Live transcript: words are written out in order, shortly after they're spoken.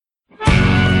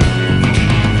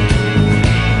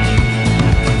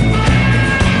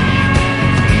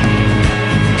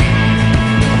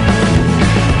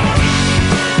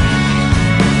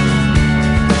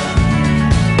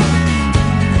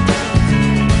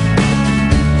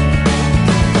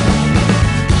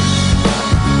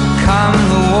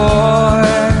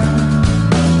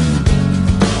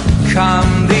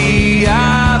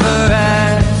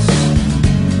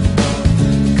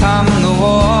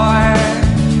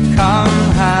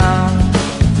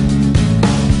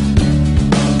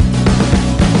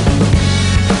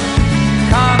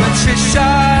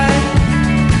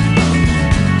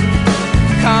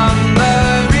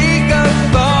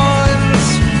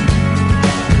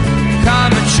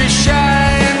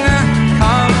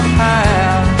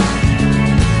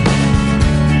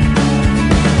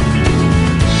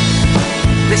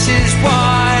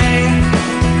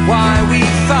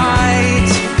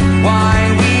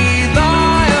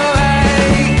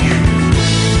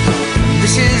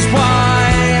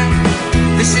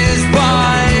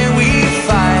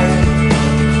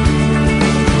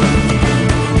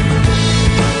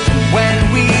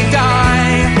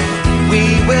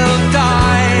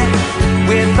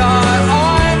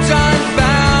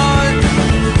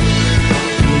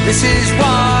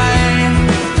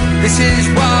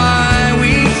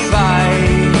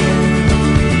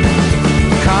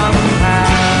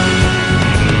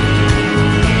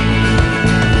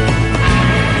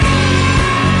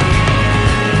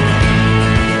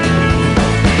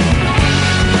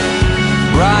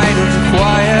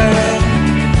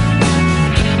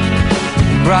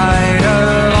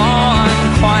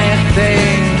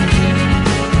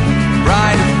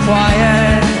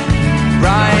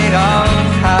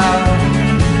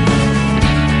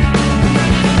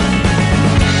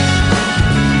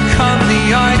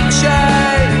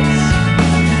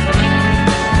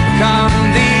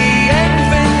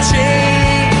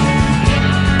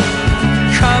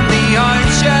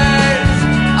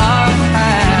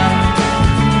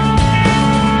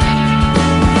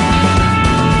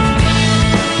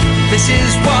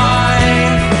why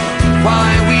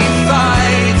we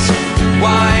fight,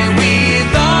 why we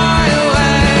lie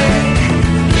awake.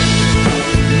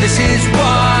 This is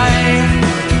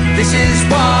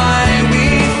why we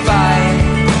fight.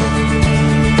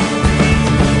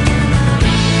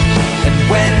 And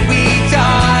when we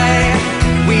die,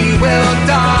 we will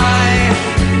die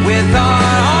with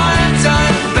our arms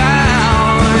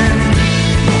unbound.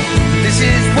 This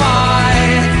is why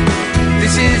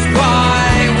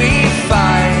we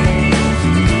fight.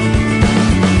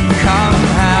 Come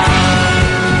out,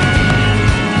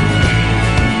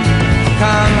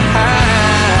 come out.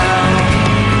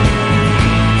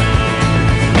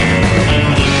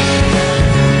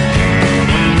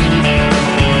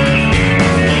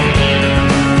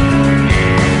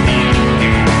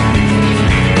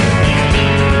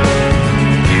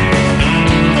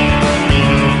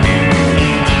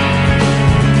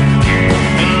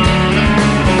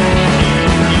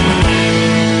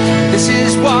 This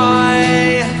is why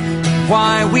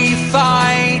we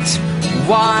fight,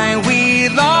 why we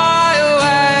lie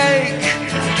awake.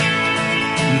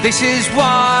 This is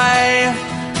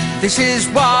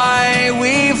why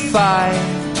we fight.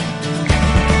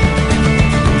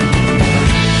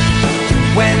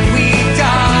 When we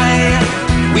die,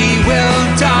 we will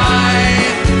die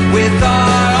with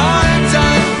our arms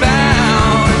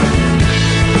unbound.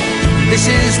 This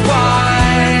is why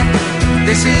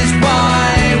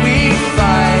we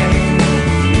fight.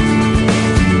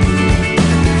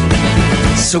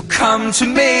 So come to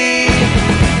me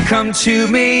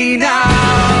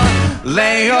now,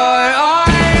 lay your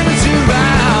arms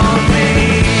around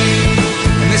me.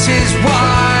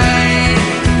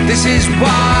 This is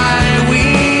why we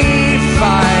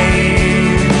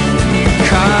fight.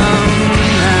 Come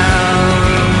now,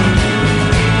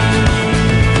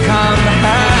 come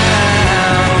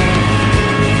now,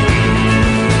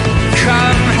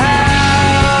 come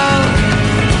out,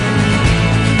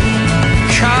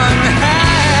 come out.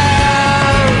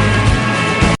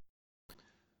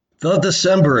 The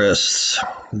Decemberists,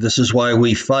 This Is Why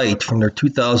We Fight, from their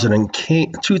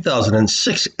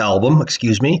 2006 album,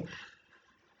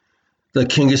 The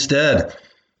King is Dead.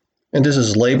 And this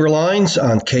is Labor Lines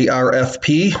on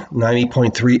KRFP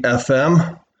 90.3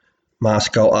 FM,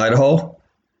 Moscow, Idaho,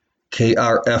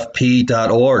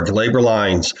 krfp.org. Labor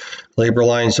Lines,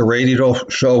 a radio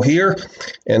show here,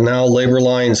 and now Labor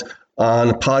Lines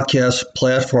on podcast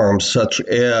platforms such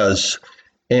as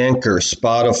Anchor,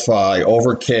 Spotify,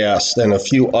 Overcast, and a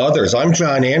few others. I'm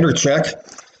John Anderchek,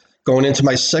 going into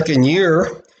my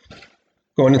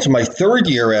third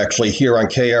year actually here on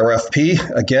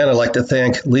KRFP. Again, I'd like to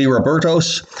thank Lee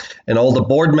Robertos and all the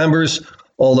board members,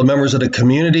 all the members of the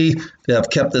community that have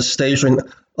kept this station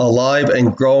alive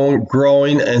and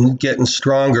growing and getting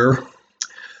stronger.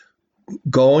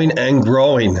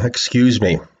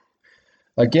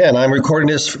 Again, I'm recording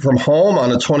this from home on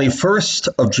the 21st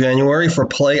of January for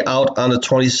play out on the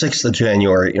 26th of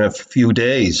January in a few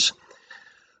days.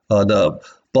 The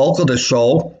bulk of the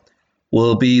show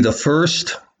will be the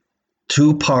first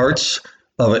two parts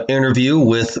of an interview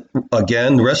with,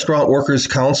 again, Restaurant Workers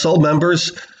Council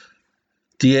members,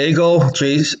 Eric,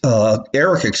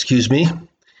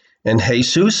 and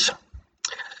Jesus.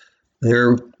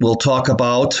 There we'll talk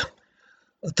about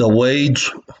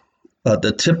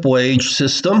the tip wage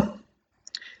system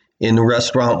in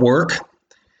restaurant work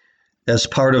as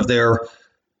part of their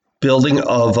building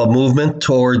of a movement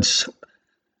towards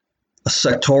a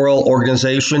sectoral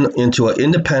organization into an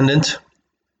independent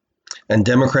and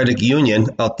democratic union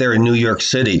out there in New York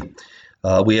City.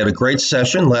 We had a great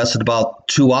session, lasted about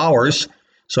 2 hours,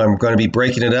 so I'm going to be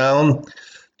breaking it down,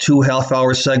 2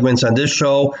 half-hour segments on this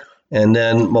show, and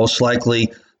then most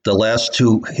likely the last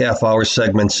 2 half-hour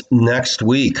segments next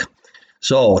week.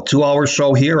 So, 2-hour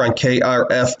show here on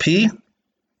KRFP,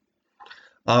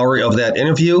 hour of that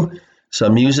interview,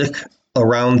 some music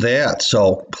around that.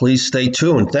 So, please stay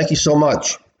tuned. Thank you so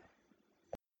much.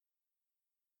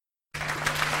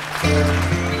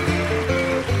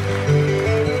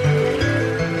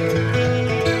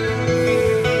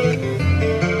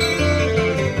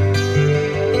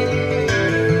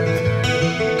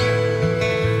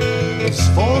 It's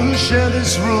four who share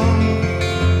this room,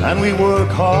 and we work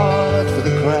hard for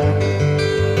the crack.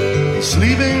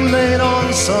 Sleeping late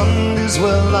on Sundays,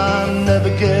 well, I never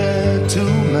get to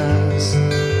Mass.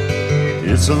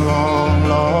 It's a long,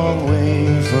 long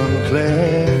way from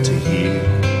Clare to here.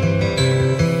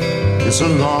 It's a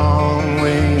long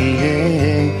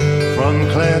way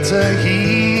from Clare to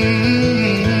here.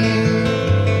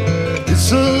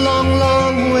 It's a long,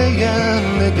 long way,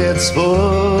 and it gets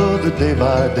further day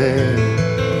by day.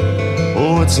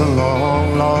 Oh, it's a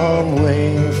long, long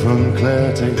way from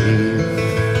Clare to here.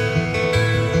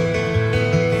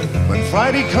 When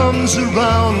Friday comes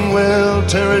around, well,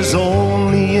 Terry's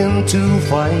only into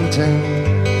fighting.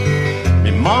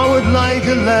 Me ma would like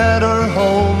a letter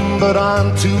home, but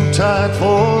I'm too tired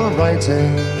for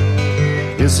writing.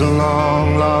 It's a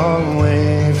long, long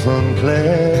way from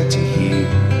Clare to here.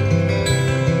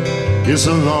 It's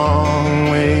a long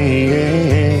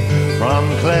way from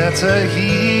Clare to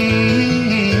here.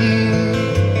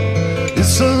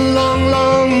 It's a long,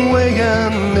 long way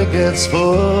and it gets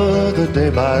further day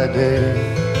by day.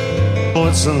 Oh,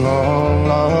 it's a long,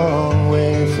 long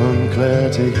way from Clare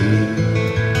to here.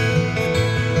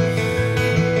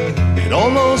 It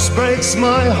almost breaks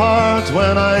my heart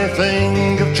when I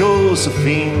think of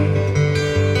Josephine.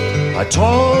 I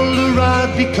told her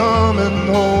I'd be coming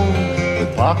home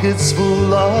with pockets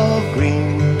full of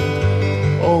green.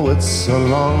 Oh, it's a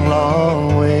long,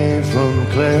 long way from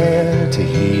Clare to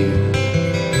here.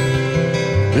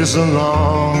 It's a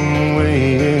long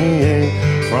way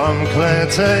from Clare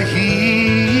to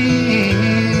here.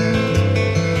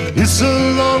 It's a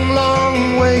long,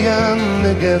 long way and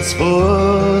it gets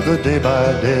further day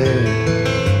by day.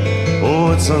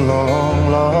 Oh, it's a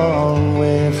long, long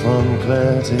way from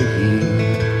Clare to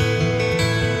here.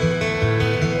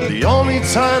 The only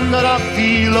time that I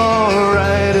feel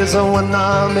alright is when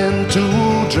I'm into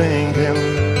drinking.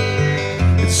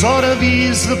 It sort of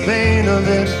eases the pain of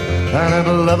it and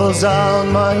it levels out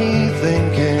my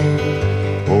thinking.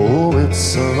 Oh,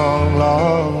 it's a long,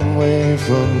 long way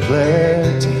from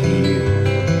Clare to here.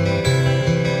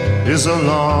 It's a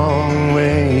long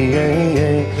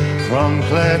way from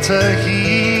Clare to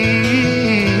here.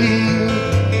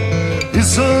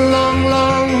 It's a long,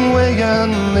 long way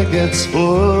and it gets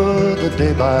further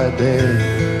day by day.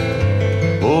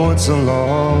 Oh, it's a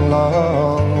long,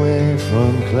 long way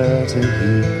from Clare to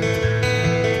here.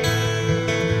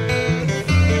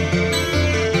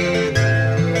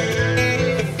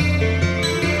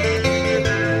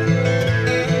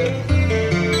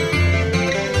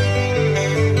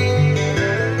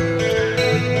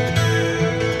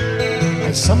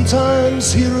 I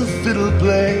sometimes hear a fiddle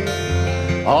play,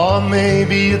 or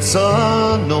maybe it's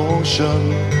a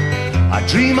notion. I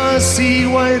dream I see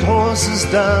white horses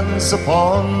dance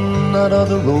upon that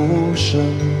other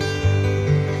ocean.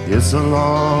 It's a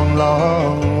long,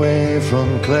 long way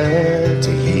from Clare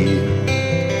to here.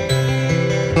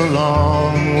 A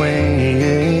long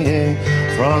way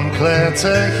from Clare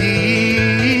to here.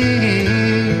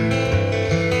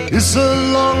 It's a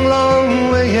long,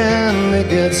 long way and it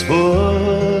gets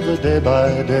further day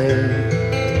by day.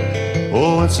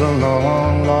 Oh, it's a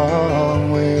long,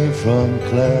 long way from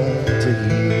Clare to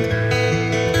here.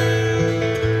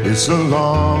 It's a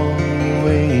long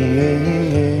way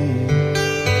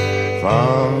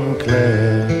from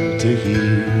Clare to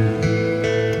here.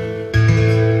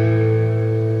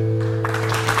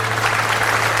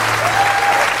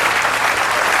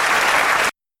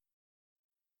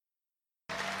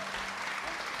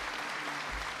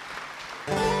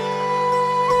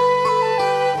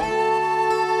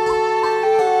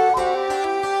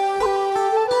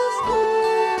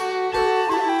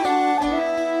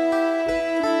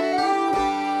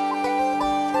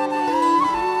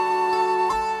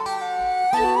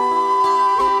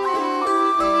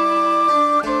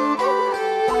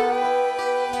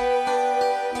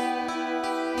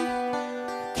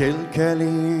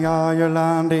 Kilkelly,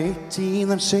 Ireland,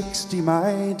 1860,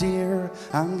 my dear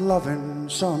and loving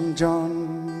son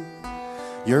John.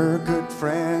 Your good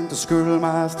friend, the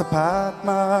schoolmaster Pat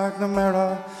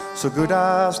McNamara, so good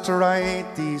as to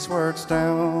write these words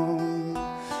down.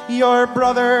 Your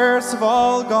brothers have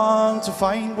all gone to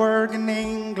find work in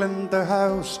England. The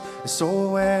house is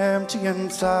so empty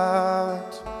and sad,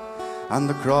 and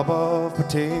the crop of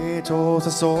potatoes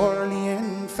is sorely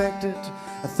infected,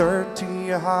 a third to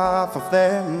a half of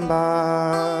them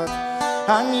bad.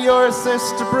 And your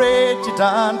sister Bridget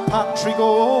and Patrick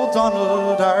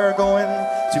O'Donnell are going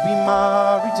to be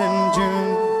married in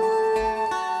June.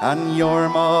 And your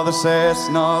mother says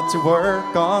not to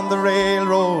work on the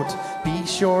railroad, be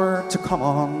sure to come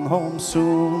on home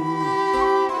soon.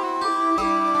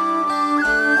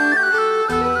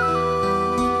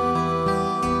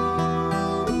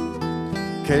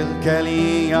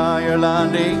 Kilkelly,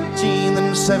 Ireland,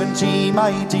 1870,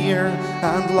 my dear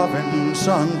and loving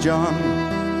son John.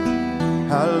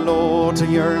 Hello to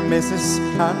your missus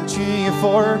and to your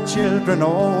 4 children,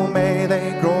 oh may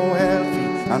they grow healthy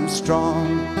and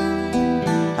strong.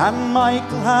 And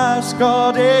Michael has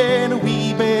got in a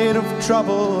wee bit of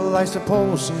trouble, I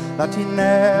suppose that he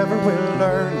never will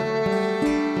learn.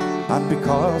 And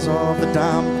because of the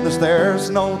dampness there's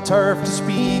no turf to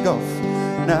speak of.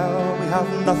 Now we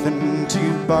have nothing to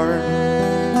burn.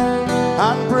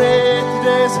 And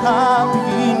Brady is happy,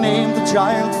 he named the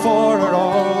child for her,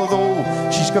 although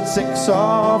she's got 6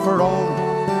 of her own.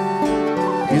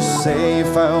 You say you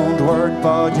found work,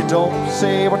 but you don't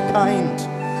say what kind,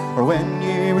 or when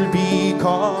you will be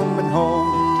coming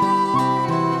home.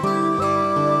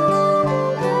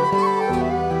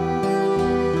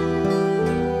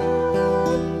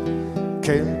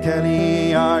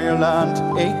 Kilkelly, Ireland,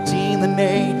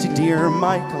 1880, dear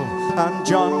Michael and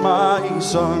John, my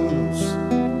sons.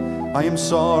 I am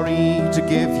sorry to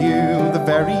give you the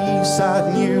very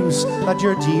sad news that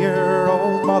your dear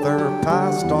old mother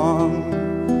passed on.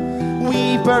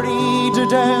 We buried her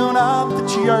down at the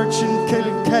church in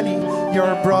Kilkelly.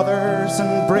 Your brothers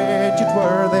and Bridget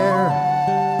were there.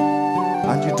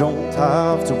 And you don't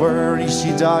have to worry,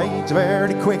 she died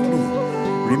very quickly.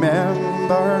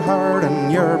 Remember her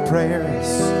in your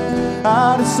prayers.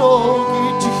 And it's so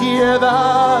good to hear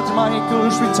that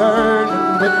Michael's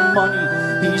returning with money.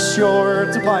 He's sure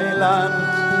to buy land,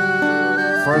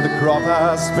 for the crop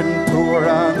has been poor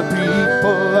and the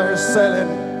people are selling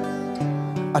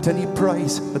at any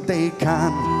price that they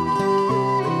can.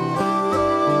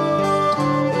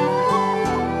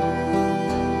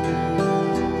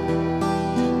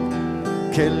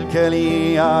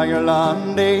 Kilkelly,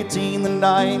 Ireland,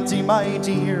 1890, my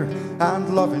dear and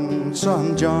loving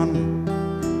son John.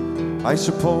 I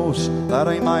suppose that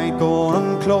I might go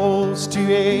on close to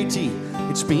 80.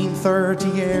 It's been 30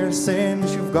 years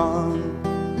since you've gone.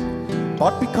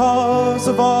 But because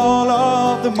of all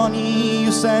of the money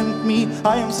you sent me,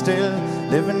 I am still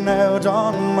living out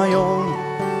on my own.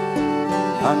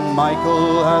 And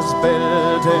Michael has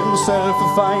built himself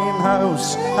a fine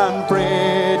house, and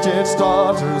Bridget's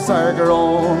daughters are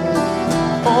grown.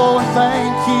 Oh, and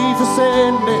thank you for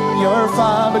sending your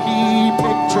family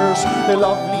pictures, the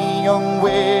lovely young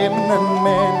women and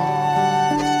men.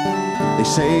 They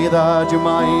say that you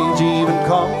might even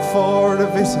come for a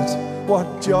visit.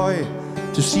 What joy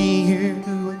to see you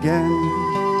again.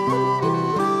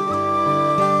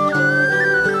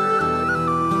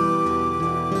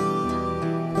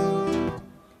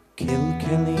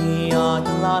 Kilkenny,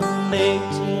 Ireland,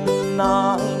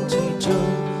 1892,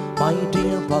 my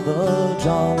dear brother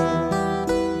John.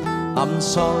 I'm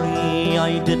sorry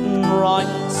I didn't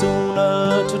write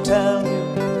sooner to tell you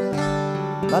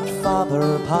that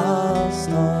father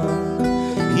passed on.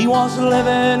 He was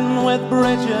living with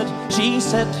Bridget, she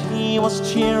said he was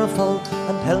cheerful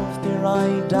and helped me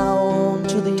right down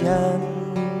to the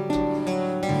end.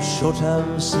 You should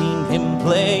have seen him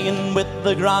playing with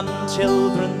the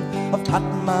grandchildren of Pat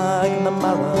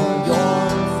McNamara, your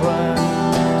friend.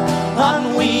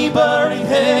 And we buried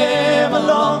him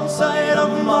alongside a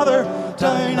mother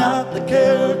down at the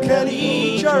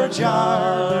Kilkelly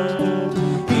churchyard.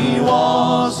 He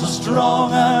was a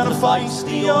strong and a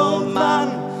feisty old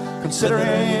man,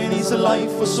 considering his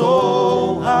life was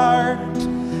so hard.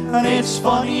 And it's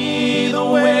funny the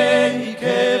way he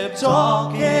kept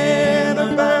talking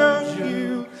about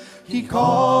you. He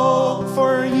called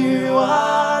for you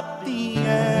at the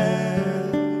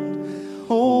end.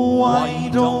 Oh, why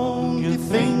don't you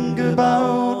think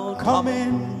about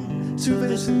coming to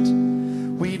visit?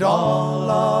 We'd all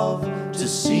love to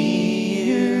see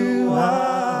you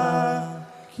again.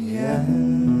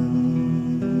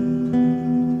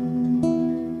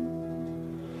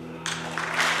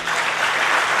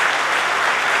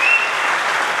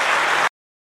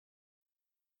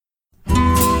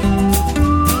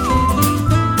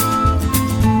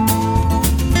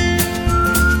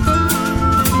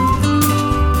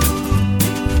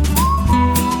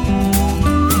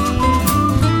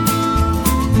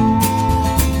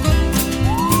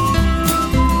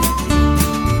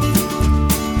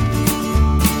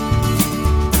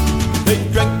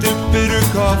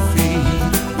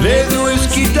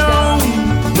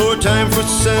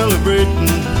 Celebrating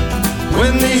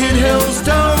when they hit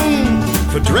Hellstown,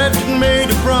 for Dredden made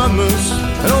a promise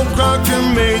and old Crocker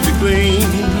made the claim.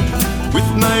 With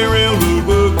my railroad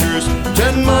workers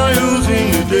 10 miles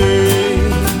in a day,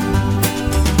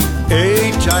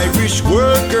 8 Irish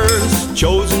workers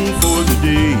chosen for the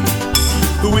day.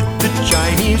 With the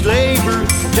Chinese labor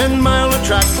 10-mile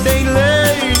track they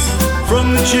laid,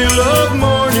 from the chill of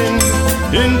morning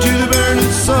into the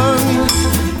burning sun,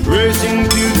 racing to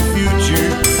the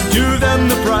future. To them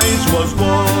the prize was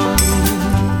won.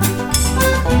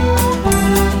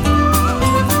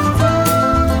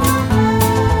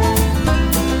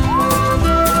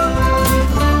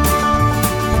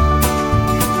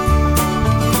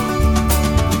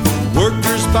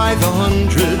 Workers by the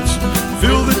hundreds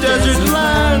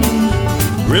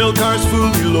Rail cars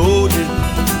fully loaded,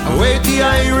 await the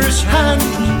Irish hand.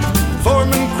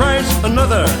 Foreman cries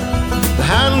another, the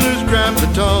handlers grab the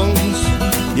tongues.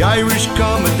 The Irish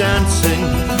come a-dancing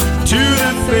to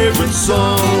their favorite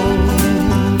song.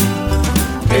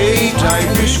 8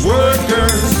 Irish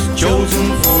workers chosen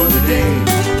for the day.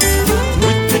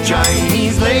 With the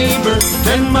Chinese labor,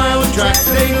 10-mile track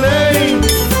they lay.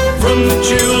 From the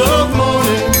chill of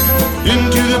morning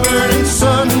into the burning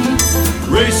sun,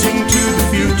 racing to the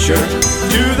future,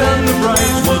 to them the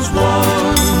prize was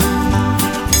won.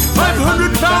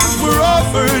 500 pounds were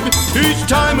offered each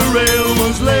time a rail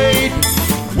was laid,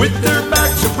 with their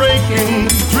backs a-breaking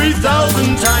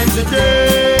 3,000 times a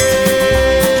day.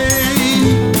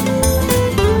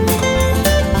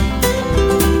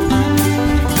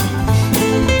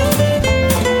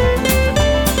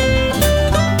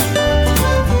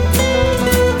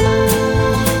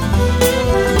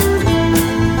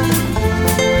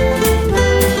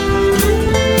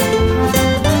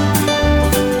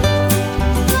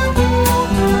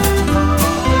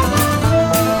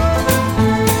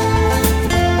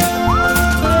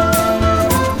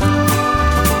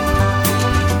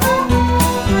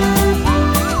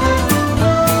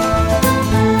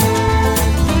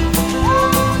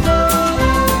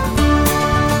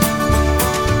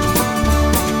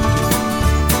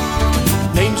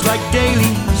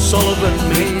 Sullivan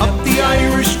made up the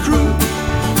Irish crew,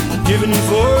 given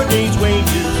 4 days'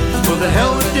 wages for the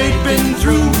hell that they'd been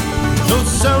through. No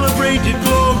celebrated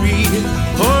glory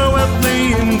or wealth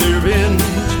lay in their ends,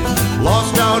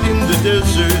 lost out in the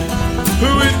desert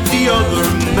with the other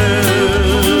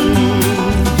men.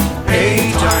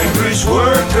 8 Irish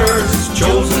workers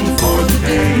chosen for the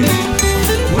day.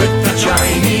 With the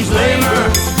Chinese labor,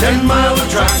 10-mile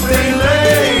track they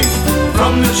lay.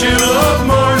 From the chill of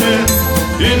morning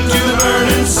into the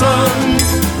burning sun,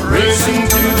 racing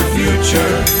to the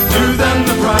future, to them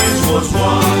the prize was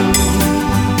won.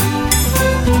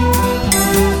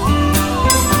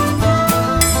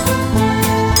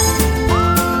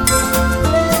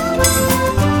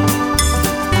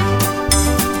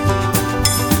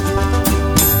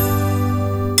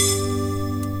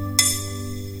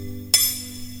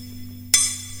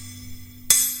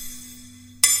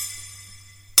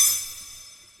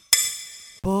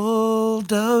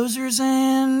 Bulldozers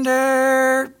and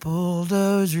dirt,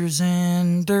 bulldozers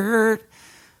and dirt.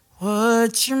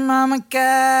 What's your mama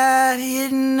got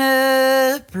hidden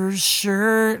up her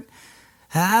shirt?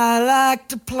 I like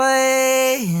to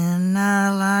play and I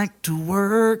like to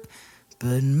work,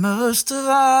 but most of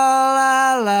all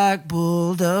I like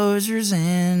bulldozers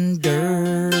and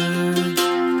dirt.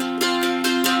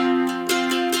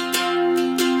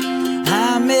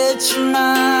 I met your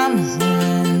mama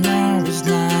when I was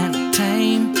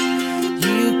 19.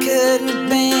 You couldn't have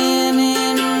been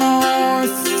any more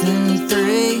than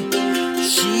 3.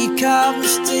 She caught me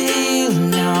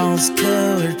stealing y'all's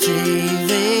color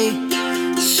TV.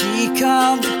 She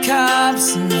called the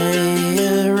cops and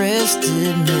they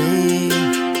arrested me.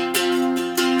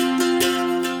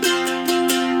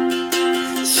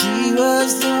 She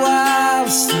was the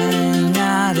wildest thing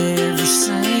I'd ever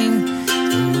seen.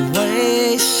 The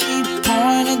way she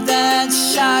pointed that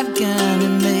shotgun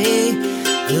at me,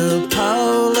 the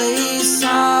police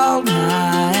hauled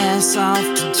my ass off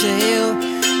to jail.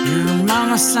 Your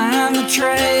mama signed the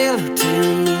trailer to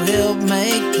help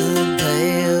make the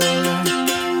bail.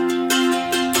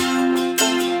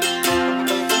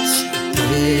 She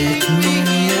picked me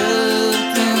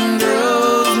up and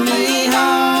drove me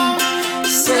home.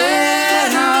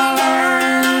 Said I'll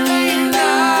learn you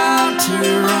not to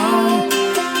roam.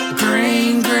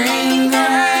 Green, green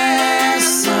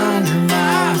grass under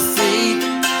my feet,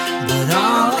 but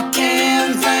all I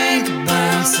can think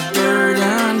about's the dirt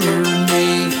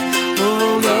underneath.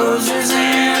 Bulldozers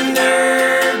and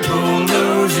dirt,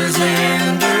 bulldozers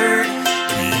and dirt.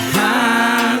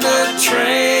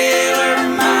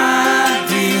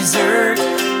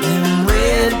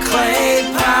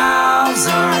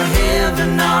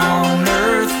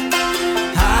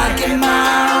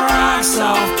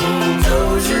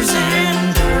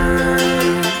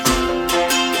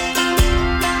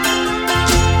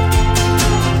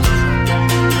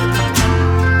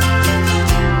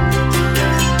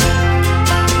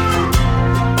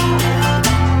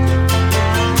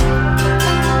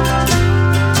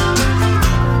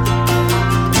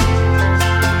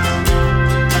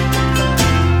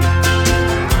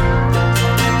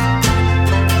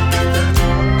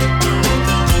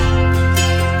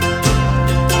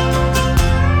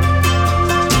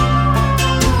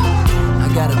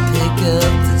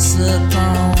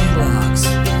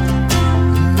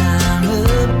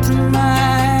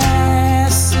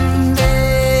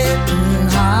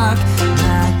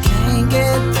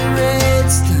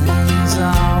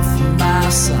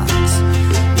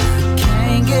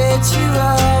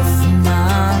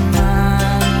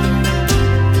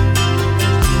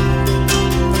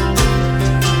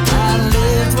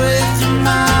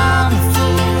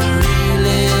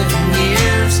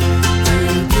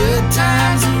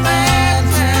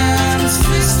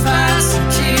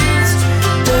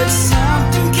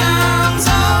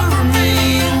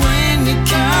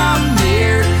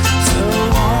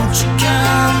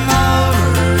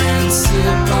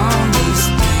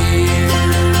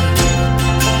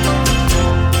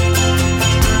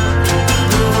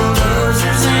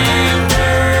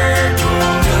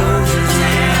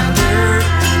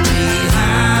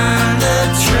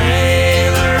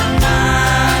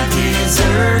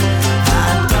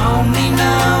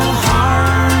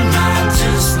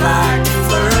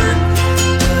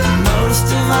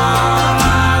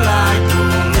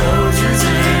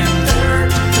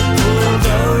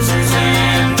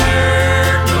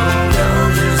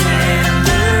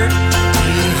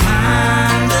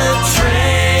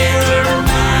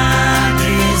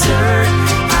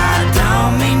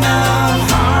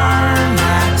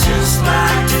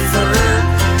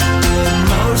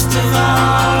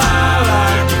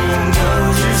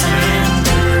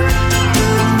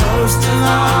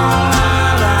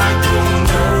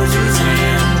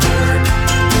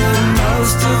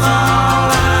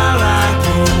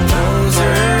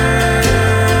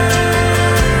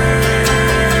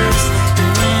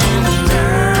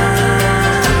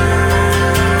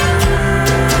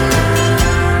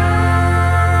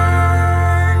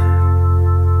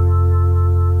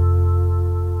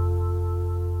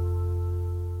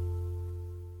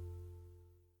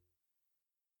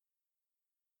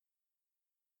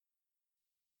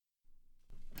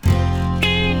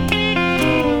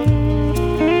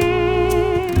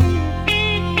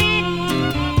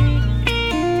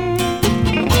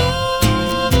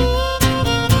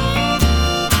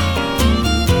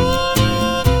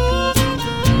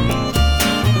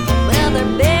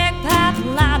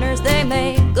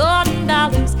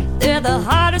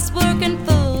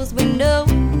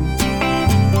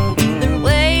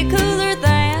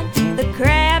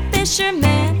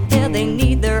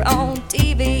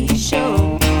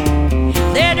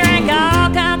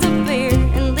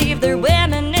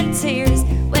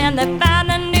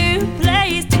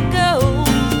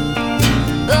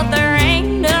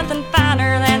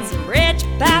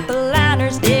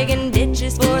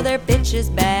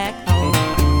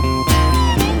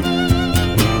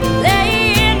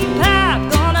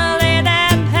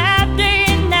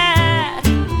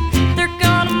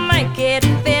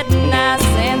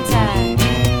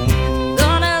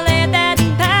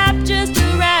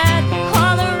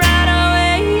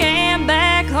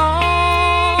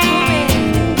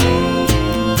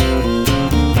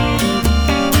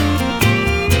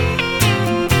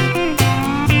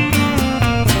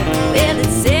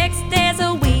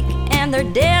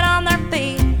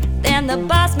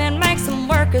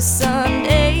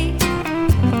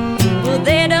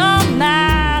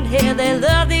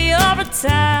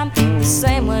 time, the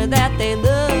same way that they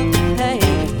love to pay.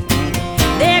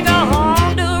 They go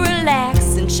home to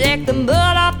relax and shake the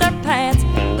mud off their pants,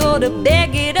 go to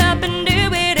bed, get up and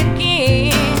do it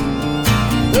again.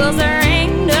 'Cause there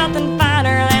ain't nothing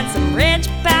finer than some rich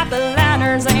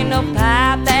pipeliners. Ain't no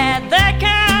pipe that they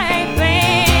can't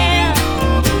bend.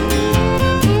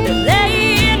 They're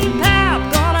laying pipe,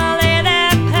 gonna lay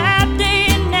that pipe day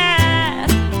and night.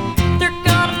 They're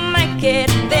gonna make it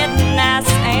fit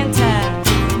nice and tight.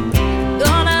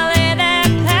 Gonna lay that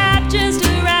pipe just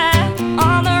right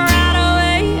on the right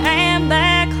away and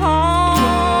back home.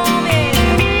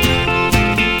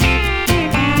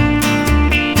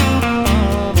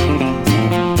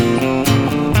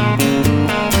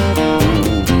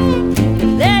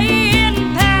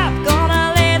 Laying pipe,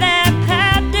 gonna lay that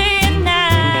pipe day and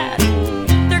night.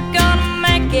 They're gonna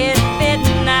make it fit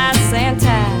nice and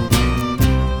tight.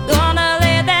 Gonna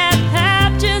lay that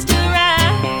pipe just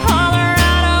right on the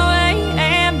right away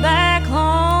and back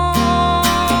home.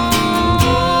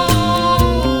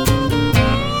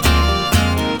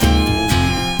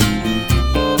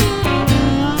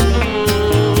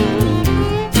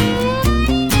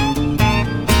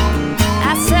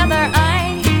 I said there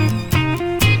ain't.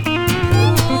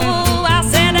 Ooh, I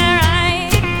said there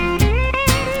ain't.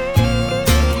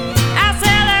 I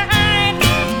said there ain't.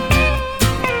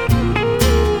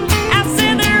 I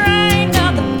said there ain't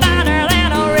nothing finer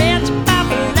than a rich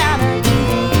piperliner.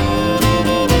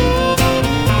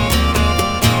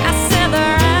 I said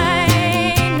there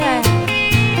ain't now.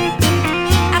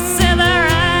 I said there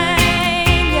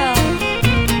ain't, yo.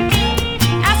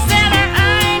 I said there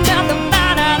ain't nothing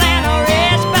finer than a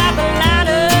rich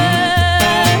piperliner.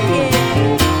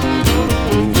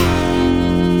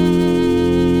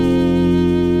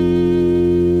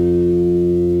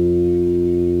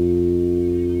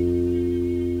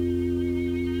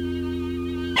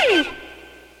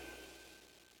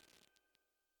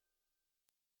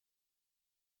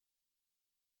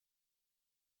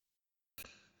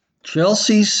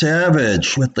 Chelsea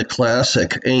Savage with the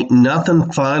classic Ain't Nothing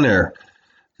Finer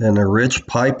Than a Rich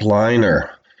Pipeliner.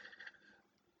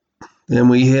 Then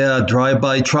we had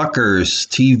Drive-By Truckers,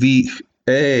 Drive-By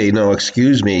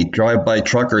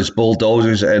Truckers,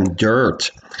 Bulldozers and Dirt.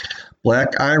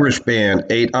 Black Irish Band,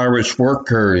 8 Irish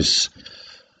Workers.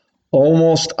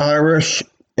 Almost Irish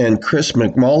and Chris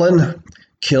McMullen,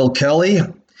 Kill Kelly.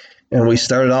 And we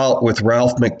started out with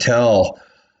Ralph McTell,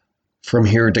 From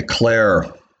Here to Clare.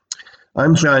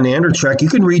 I'm John Anderchek. You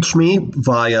can reach me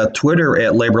via Twitter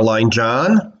at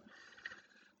LaborLineJohn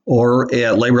or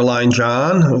at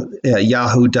LaborLineJohn at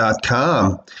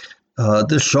yahoo.com.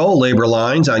 This show, Labor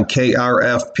Lines, on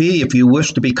KRFP. If you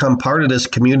wish to become part of this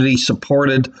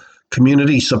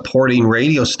community-supporting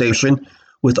radio station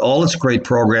with all its great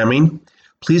programming,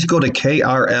 please go to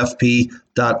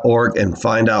krfp.org and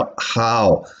find out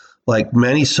how. Like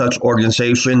many such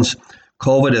organizations,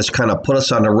 COVID has kind of put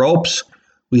us on the ropes.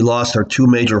 We lost our two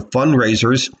major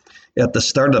fundraisers at the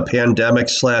start of the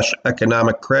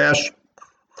pandemic/economic crash.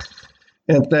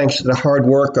 And thanks to the hard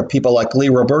work of people like Lee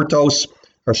Robertos,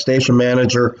 our station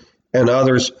manager, and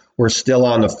others, we're still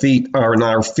on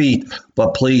our feet.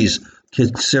 But please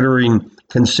consider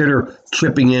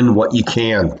chipping in what you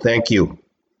can. Thank you.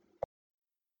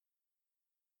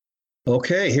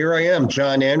 Okay, here I am,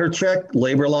 John Anderchek,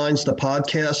 Labor Lines, the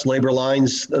podcast, Labor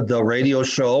Lines, the radio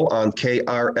show on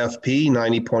KRFP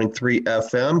 90.3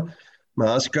 FM,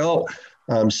 Moscow.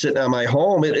 I'm sitting at my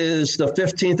home. It is the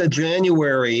 15th of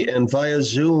January, and via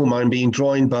Zoom, I'm being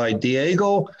joined by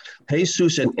Diego,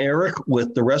 Jesus, and Eric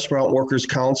with the Restaurant Workers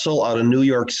Council out of New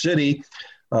York City,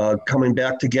 coming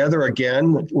back together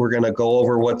again. We're going to go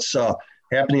over what's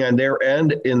happening on their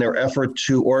end in their effort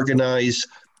to organize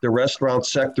the restaurant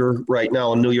sector right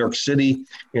now in New York City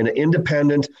in an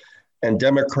independent and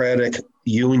democratic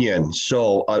union.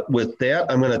 So with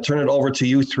that, I'm going to turn it over to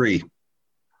you three.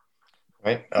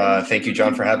 All right. Thank you,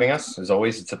 John, for having us. As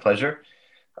always, it's a pleasure.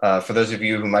 For those of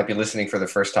you who might be listening for the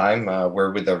first time,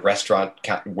 we're with the Restaurant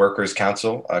Workers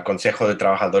Council, Consejo de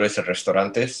Trabajadores y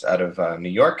Restaurantes out of New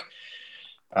York.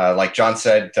 Like John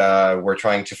said, we're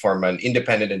trying to form an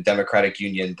independent and democratic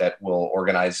union that will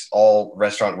organize all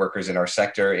restaurant workers in our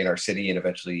sector, in our city, and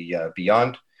eventually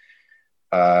beyond.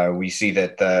 We see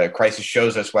that the crisis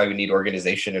shows us why we need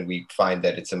organization, and we find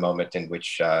that it's a moment in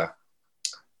which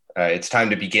it's time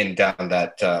to begin down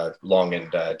that long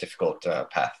and difficult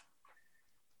path.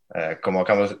 Como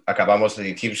acabamos de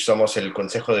decir, somos el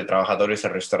Consejo de Trabajadores y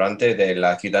Restaurante de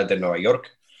la ciudad de Nueva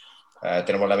York.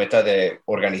 Tenemos la meta de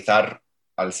organizar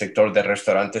al sector de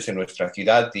restaurantes en nuestra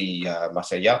ciudad y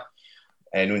más allá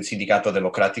en un sindicato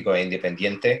democrático e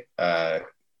independiente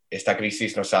esta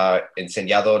crisis nos ha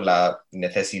enseñado la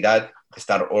necesidad de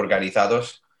estar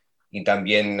organizados y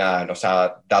también nos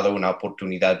ha dado una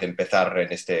oportunidad de empezar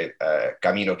en este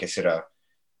camino que será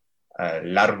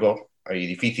largo y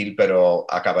difícil, pero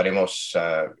acabaremos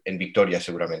en victoria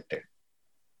seguramente.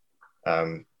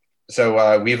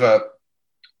 So we have a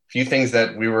few things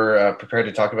that we were prepared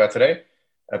to talk about today,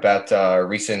 about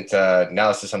recent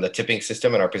analysis on the tipping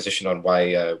system and our position on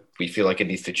why we feel like it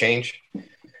needs to change.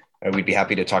 We'd be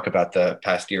happy to talk about the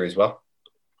past year as well.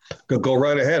 Go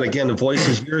right ahead. Again, the voice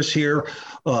is yours here.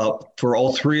 For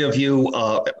all three of you,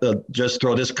 just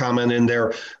throw this comment in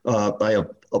there. I have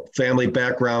a family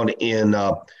background in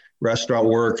restaurant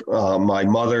work. My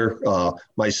mother,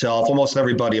 myself, almost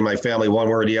everybody in my family, one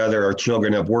way or the other, our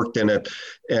children have worked in it.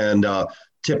 And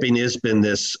tipping has been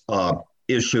this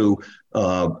issue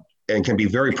and can be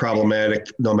very problematic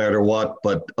no matter what,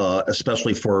 but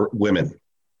especially for women.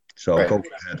 So right. Go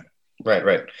ahead.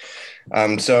 Right.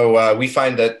 So we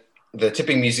find that the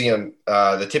tipping museum,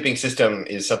 the tipping system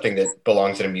is something that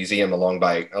belongs in a museum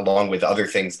along with other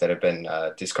things that have been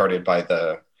discarded by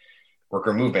the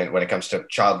worker movement when it comes to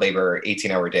child labor,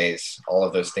 18-hour days, all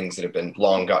of those things that have been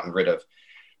long gotten rid of.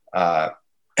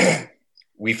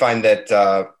 We find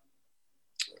that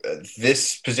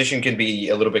this position can be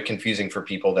a little bit confusing for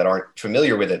people that aren't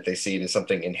familiar with it. They see it as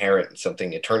something inherent,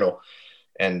 something eternal.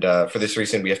 And for this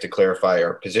reason, we have to clarify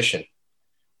our position.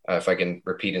 If I can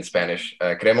repeat in Spanish.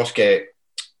 Creemos que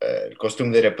el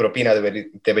costumbre de propina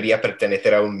debería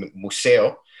pertenecer a un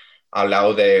museo al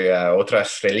lado de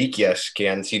otras reliquias que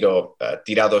han sido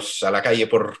tirados a la calle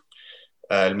por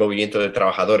el movimiento de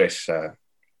trabajadores.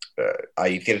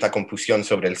 Hay cierta confusión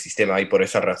sobre el sistema y por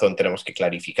esa razón tenemos que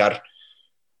clarificar.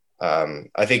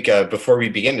 I think before we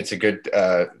begin, it's a good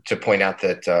to point out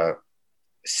that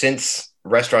since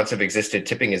restaurants have existed,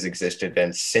 tipping has existed,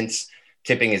 and since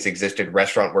tipping has existed,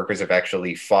 restaurant workers have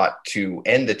actually fought to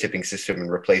end the tipping system and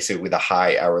replace it with a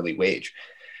high hourly wage.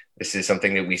 This is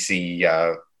something that we see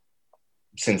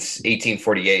since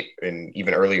 1848 and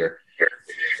even earlier.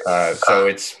 So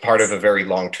it's part of a very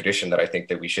long tradition that I think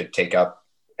that we should take up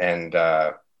and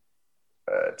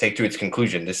take to its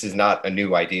conclusion. This is not a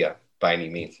new idea by any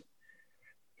means.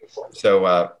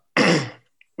 So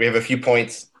we have a few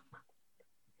points.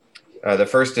 The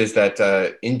first is that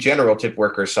in general, tip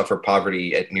workers suffer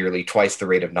poverty at nearly twice the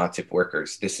rate of non-tip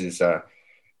workers. This is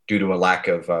due to a lack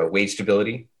of wage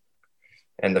stability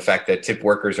and the fact that tip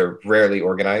workers are rarely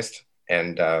organized.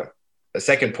 And the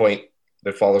second point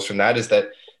that follows from that is that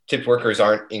tip workers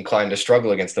aren't inclined to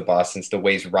struggle against the boss since the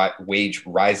wage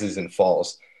rises and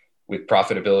falls with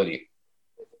profitability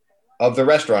of the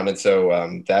restaurant. And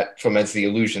so that foments the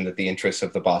illusion that the interests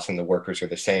of the boss and the workers are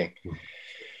the same.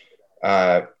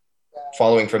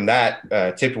 Following from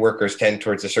that, tip workers tend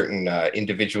towards a certain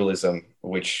individualism,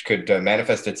 which could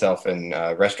manifest itself in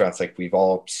restaurants like we've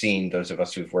all seen, those of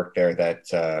us who've worked there,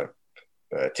 that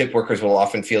tip workers will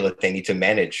often feel that they need to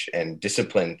manage and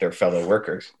discipline their fellow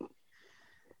workers.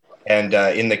 And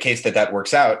in the case that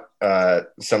works out,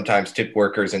 sometimes tip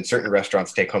workers in certain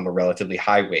restaurants take home a relatively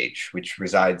high wage, which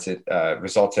results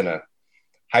in a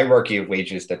hierarchy of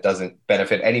wages that doesn't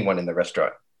benefit anyone in the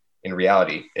restaurant. In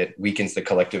reality, it weakens the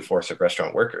collective force of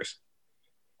restaurant workers.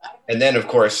 And then, of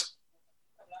course,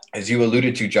 as you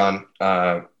alluded to, John,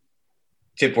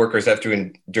 tip workers have to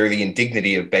endure the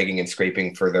indignity of begging and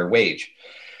scraping for their wage.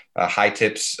 High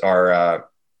tips are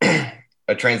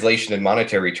a translation in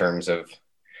monetary terms of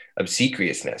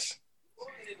obsequiousness,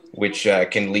 which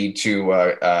can lead to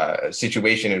a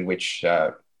situation in which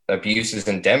abuse is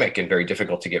endemic and very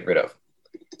difficult to get rid of.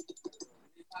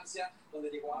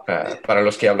 Para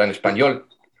los que hablan español,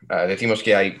 decimos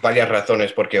que hay varias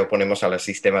razones por qué oponemos al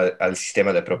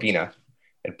sistema de propina.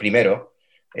 El primero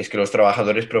es que los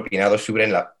trabajadores propinados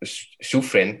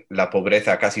sufren la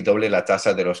pobreza casi doble la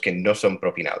tasa de los que no son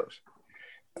propinados,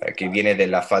 que viene de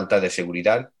la falta de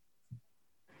seguridad.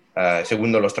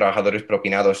 Segundo, los trabajadores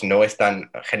propinados no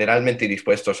están generalmente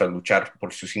dispuestos a luchar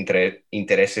por sus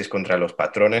intereses contra los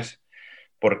patrones,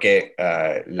 porque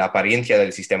la apariencia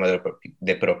del sistema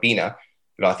de propina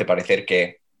lo hace parecer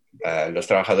que los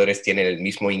trabajadores tienen el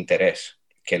mismo interés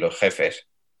que los jefes.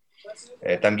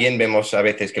 También vemos a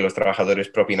veces que los trabajadores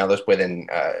propinados pueden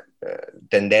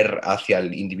tender hacia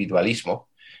el individualismo,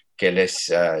 que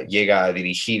les llega a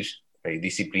dirigir y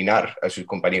disciplinar a sus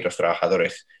compañeros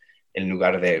trabajadores en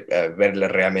lugar de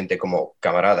verles realmente como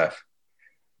camaradas.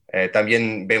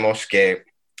 También vemos que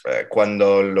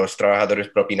cuando los trabajadores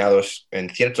propinados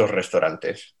en ciertos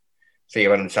restaurantes se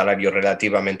llevan un salario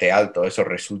relativamente alto, eso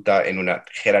resulta en una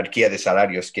jerarquía de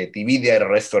salarios que divide el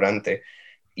restaurante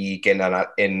y que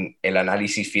en el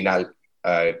análisis final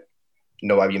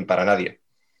no va bien para nadie.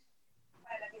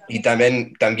 Y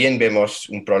también vemos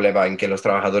un problema en que los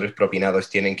trabajadores propinados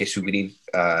tienen que sufrir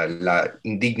la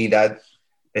indignidad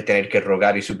de tener que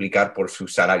rogar y suplicar por su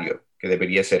salario, que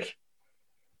debería ser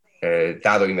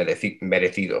dado y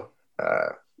merecido.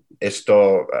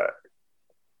 Esto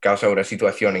causa una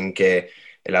situación en que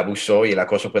el abuso y el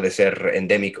acoso puede ser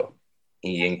endémico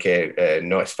y en que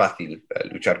no es fácil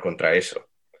luchar contra eso.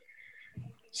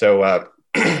 So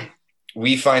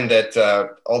we find that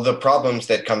all the problems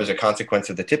that come as a consequence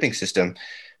of the tipping system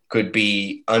could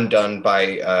be undone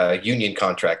by a union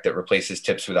contract that replaces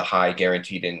tips with a high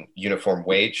guaranteed and uniform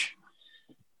wage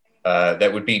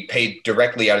that would be paid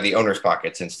directly out of the owner's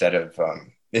pockets instead of,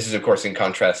 this is of course in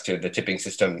contrast to the tipping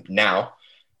system now,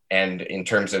 and in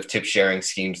terms of tip sharing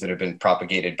schemes that have been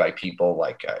propagated by people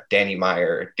like Danny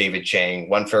Meyer, David Chang,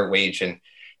 One Fair Wage, and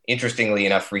interestingly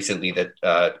enough, recently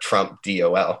that Trump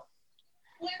DOL.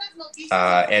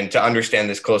 And to understand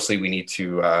this closely, we need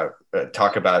to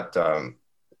talk about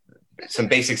some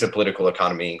basics of political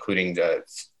economy, including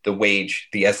the wage,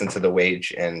 the essence of the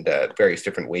wage, and various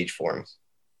different wage forms.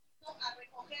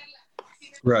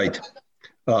 Right.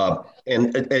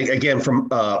 And again, from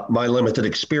my limited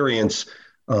experience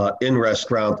in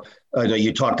restaurant, I know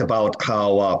you talked about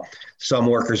how some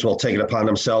workers will take it upon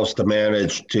themselves to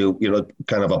manage to,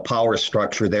 kind of a power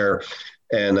structure there.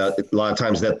 And a lot of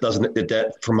times that doesn't,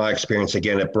 from my experience,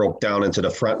 again, it broke down into the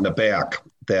front and the back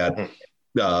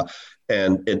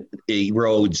and it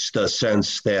erodes the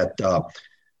sense that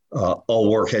all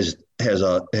work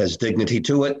has dignity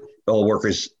to it. All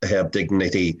workers have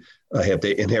dignity, have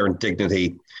the inherent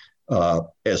dignity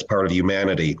as part of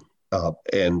humanity.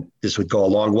 And this would go a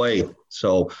long way.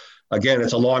 So again,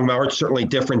 it's a long march, certainly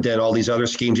different than all these other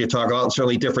schemes you talk about, and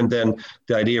certainly different than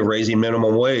the idea of raising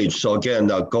minimum wage. So again,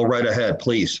 go right ahead,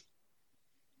 please.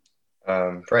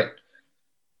 Right.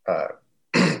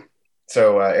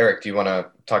 So Eric, do you want to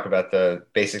talk about the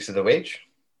basics of the wage?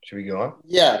 Should we go on?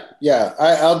 Yeah.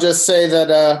 I'll just say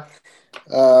that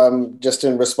just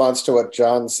in response to what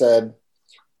John said,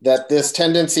 that this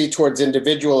tendency towards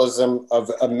individualism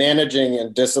of managing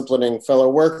and disciplining fellow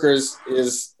workers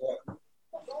is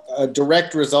a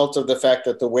direct result of the fact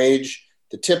that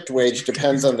the tipped wage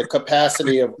depends on the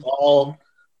capacity of all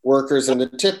workers in the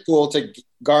tip pool to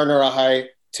garner a high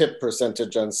tip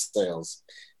percentage on sales.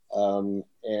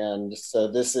 And so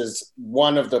this is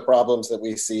one of the problems that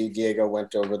we see. Diego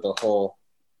went over the whole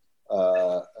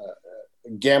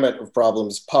gamut of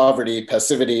problems: poverty,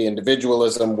 passivity,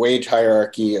 individualism, wage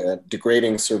hierarchy,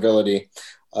 degrading servility,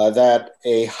 that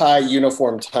a high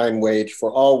uniform time wage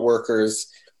for all workers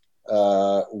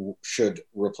should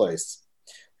replace.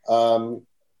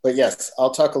 But yes,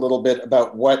 I'll talk a little bit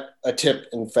about what a tip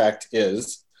in fact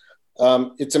is.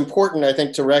 It's important, I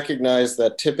think, to recognize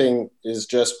that tipping is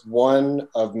just one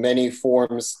of many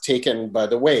forms taken by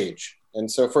the wage. And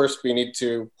so first we need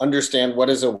to understand what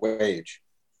is a wage.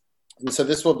 And so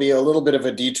this will be a little bit of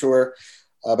a detour,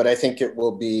 but I think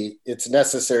it's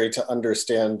necessary to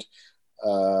understand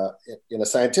in a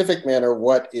scientific manner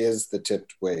what is the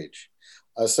tipped wage.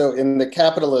 So in the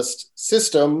capitalist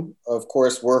system, of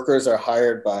course, workers are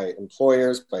hired by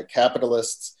employers, by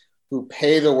capitalists, who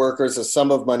pay the workers a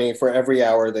sum of money for every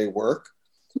hour they work.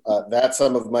 That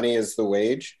sum of money is the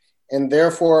wage. And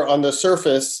therefore, on the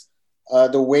surface,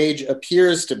 the wage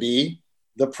appears to be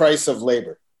the price of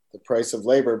labor,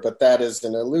 but that is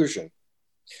an illusion.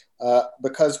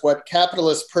 Because what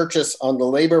capitalists purchase on the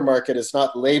labor market is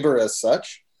not labor as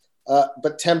such,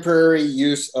 but temporary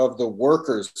use of the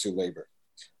workers who labor.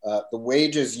 The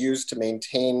wage is used to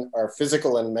maintain our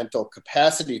physical and mental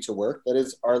capacity to work, that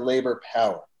is our labor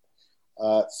power.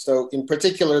 So in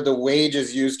particular, the wage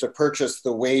is used to purchase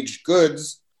the wage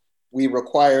goods we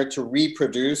require to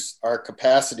reproduce our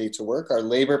capacity to work, our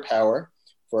labor power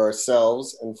for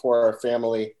ourselves and for our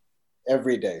family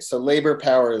every day. So labor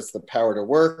power is the power to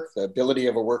work, the ability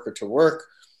of a worker to work.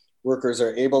 Workers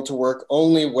are able to work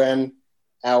only when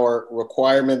our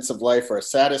requirements of life are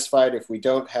satisfied. If we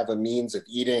don't have a means of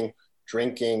eating,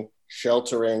 drinking,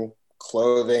 sheltering,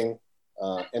 clothing,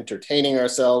 entertaining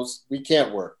ourselves, we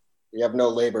can't work. We have no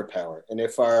labor power. And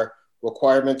if our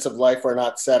requirements of life are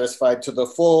not satisfied to the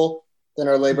full, then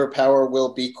our labor power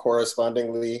will be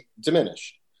correspondingly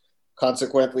diminished.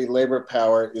 Consequently, labor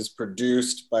power is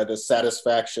produced by the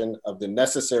satisfaction of the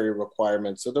necessary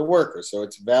requirements of the worker. So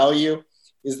its value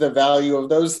is the value of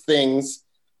those things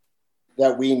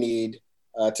that we need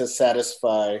to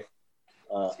satisfy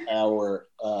our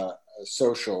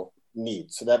social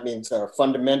needs. So that means our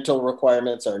fundamental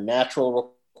requirements, our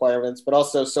natural requirements, but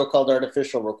also so-called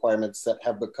artificial requirements that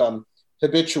have become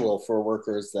habitual for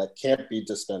workers that can't be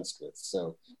dispensed with.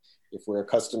 So If we're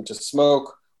accustomed to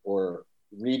smoke or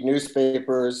read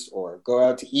newspapers or go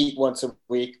out to eat once a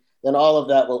week, then all of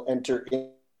that will enter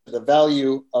into the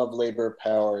value of labor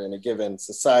power in a given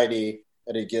society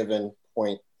at a given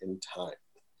point in time.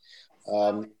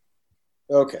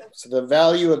 Okay, so the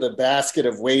value of the basket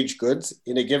of wage goods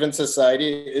in a given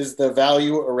society is the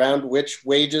value around which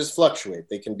wages fluctuate.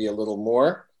 They can be a little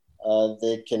more,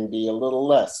 they can be a little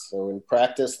less. So in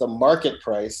practice, the market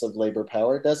price of labor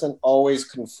power doesn't always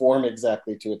conform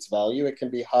exactly to its value. It can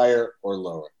be higher or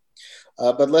lower.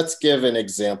 But let's give an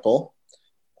example.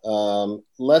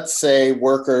 Let's say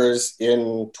workers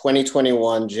in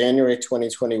 2021, January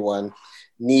 2021,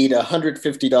 need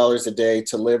 $150 a day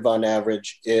to live on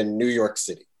average in New York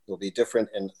City. It will be different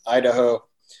in Idaho.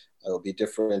 It will be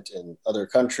different in other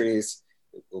countries.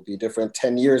 It will be different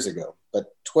 10 years ago.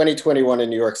 But 2021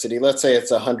 in New York City, let's say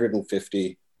it's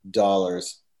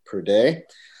 $150 per day.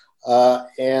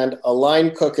 And a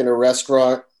line cook in a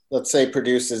restaurant, let's say,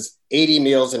 produces 80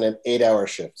 meals in an 8-hour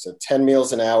shift. So 10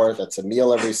 meals an hour, that's a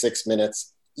meal every 6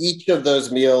 minutes. Each of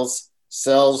those meals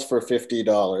sells for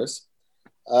 $50.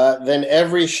 Then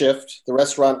every shift, the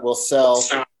restaurant will sell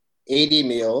 80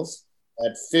 meals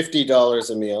at $50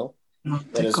 a meal.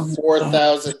 That is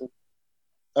 4,000.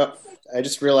 Oh, I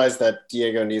just realized that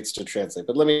Diego needs to translate,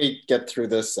 but let me get through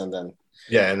this and then.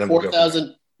 Yeah, and then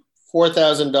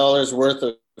 $4,000 worth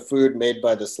of food made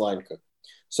by this line cook.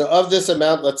 So of this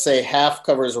amount, let's say half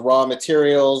covers raw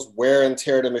materials, wear and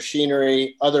tear to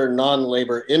machinery, other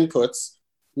non-labor inputs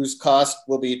whose cost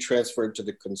will be transferred to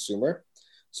the consumer.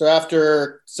 So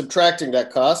after subtracting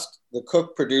that cost, the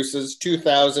cook produces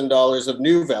 $2,000 of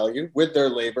new value with their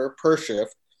labor per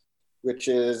shift, which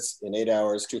is in 8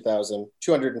 hours,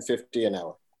 $250 an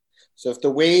hour. So if the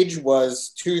wage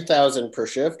was $2,000 per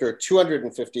shift or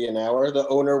 $250 an hour, the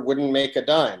owner wouldn't make a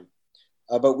dime.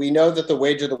 But we know that the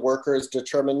wage of the worker is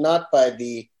determined not by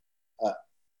the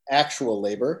actual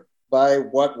labor, by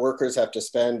what workers have to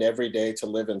spend every day to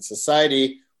live in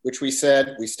society, which we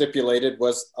stipulated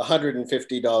was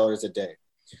 $150 a day.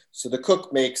 So the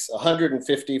cook makes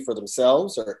 $150 for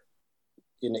themselves, or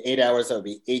in 8 hours, that would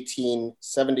be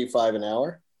 $18.75 an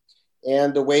hour.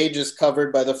 And the wage is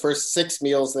covered by the first 6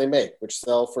 meals they make, which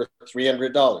sell for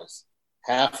 $300,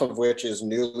 half of which is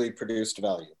newly produced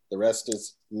value. The rest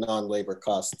is non-labor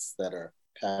costs that are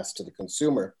passed to the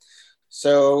consumer.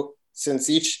 So since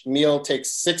each meal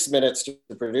takes 6 minutes to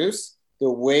produce, the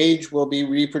wage will be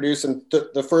reproduced in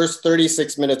the first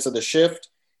 36 minutes of the shift,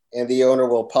 and the owner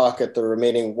will pocket the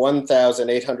remaining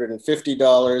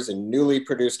 $1,850 in newly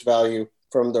produced value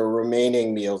from the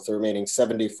remaining meals, the remaining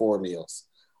 74 meals.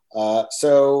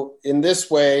 So in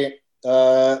this way,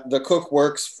 the cook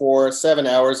works for 7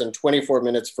 hours and 24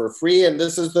 minutes for free, and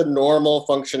this is the normal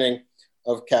functioning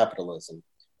of capitalism.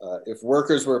 If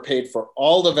workers were paid for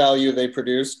all the value they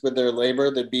produced with their labor,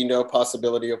 there'd be no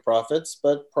possibility of profits,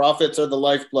 but profits are the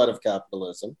lifeblood of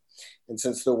capitalism. And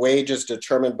since the wage is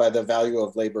determined by the value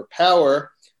of labor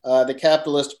power, the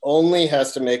capitalist only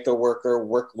has to make the worker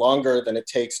work longer than it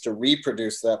takes to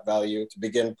reproduce that value to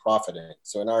begin profiting.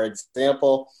 So in our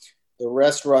example, the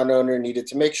restaurant owner needed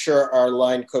to make sure our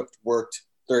line cook worked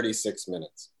 36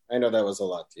 minutes. I know that was a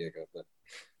lot, Diego, but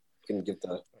you can give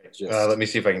the gist. Let me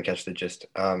see if I can catch the gist.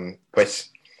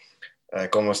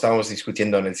 Como estábamos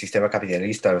discutiendo en el sistema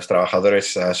capitalista, los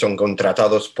trabajadores son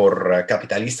contratados por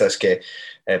capitalistas que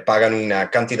pagan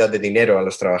una cantidad de dinero a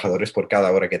los trabajadores por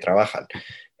cada hora que trabajan.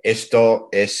 Esto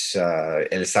es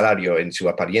el salario en su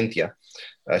apariencia.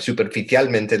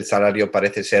 Superficialmente el salario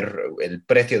parece ser el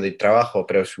precio del trabajo,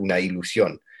 pero es una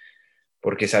ilusión,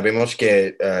 porque sabemos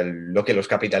que lo que los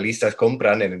capitalistas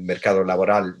compran en el mercado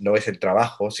laboral no es el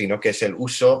trabajo, sino que es el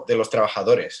uso de los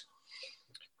trabajadores.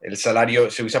 El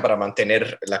salario se usa para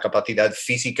mantener la capacidad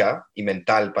física y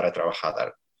mental para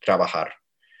trabajar.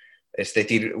 Es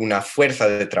decir, una fuerza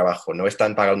de trabajo. No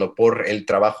están pagando por el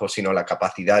trabajo, sino la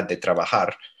capacidad de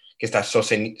trabajar, que está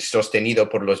sostenido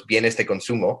por los bienes de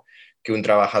consumo que un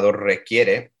trabajador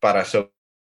requiere para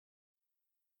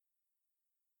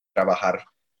trabajar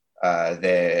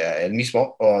de él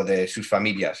mismo o de sus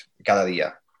familias cada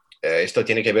día. Esto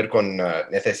tiene que ver con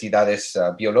necesidades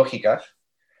biológicas,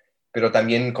 pero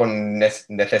también con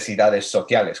necesidades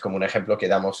sociales. Como un ejemplo que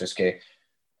damos es que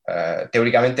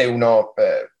teóricamente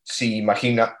si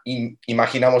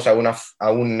imaginamos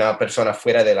a una persona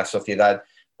fuera de la sociedad,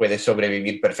 puede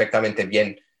sobrevivir perfectamente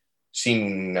bien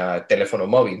sin teléfono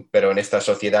móvil, pero en esta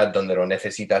sociedad donde lo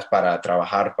necesitas para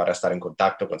trabajar, para estar en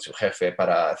contacto con su jefe,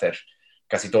 para hacer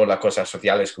casi todas las cosas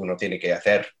sociales que uno tiene que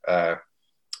hacer,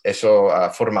 eso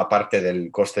forma parte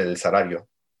del coste del salario.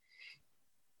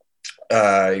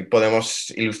 y podemos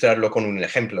ilustrarlo con un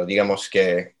ejemplo. Digamos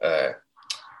que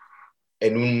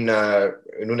en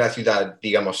una ciudad,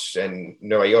 digamos en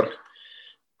Nueva York,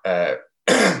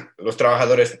 los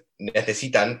trabajadores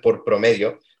necesitan por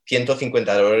promedio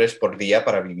 $150 por día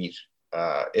para vivir.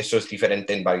 Eso es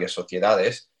diferente en varias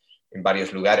sociedades, en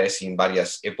varios lugares y en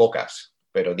varias épocas,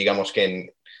 pero digamos que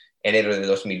en enero de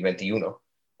 2021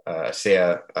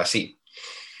 sea así.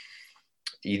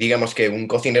 Y digamos que un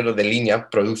cocinero de línea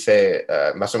produce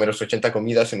más o menos 80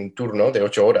 comidas en un turno de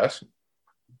 8 horas,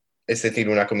 es decir,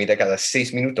 una comida cada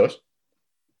 6 minutos,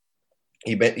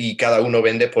 y cada uno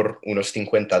vende por unos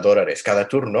 $50 cada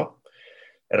turno.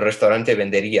 El restaurante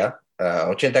vendería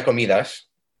 80 comidas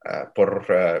por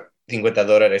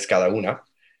 $50 cada una,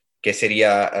 que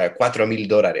sería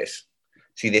 $4,000.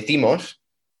 Si decimos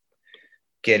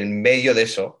que en medio de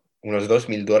eso, unos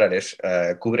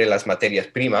 $2,000 cubre las materias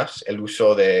primas, el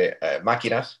uso de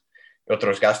máquinas y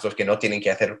otros gastos que no tienen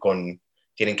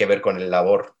que ver con el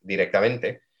labor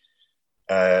directamente,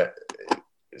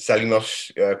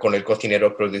 salimos con el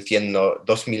cocinero produciendo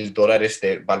 $2,000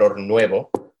 de valor nuevo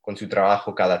con su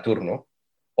trabajo cada turno,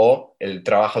 o el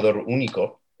trabajador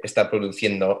único está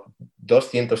produciendo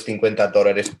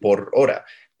 $250 por hora,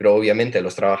 pero obviamente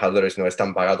los trabajadores no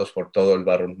están pagados por todo el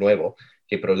valor nuevo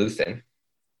que producen,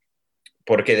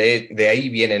 porque de ahí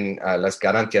vienen las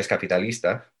ganancias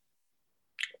capitalistas,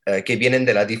 que vienen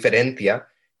de la diferencia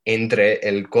entre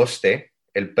el coste,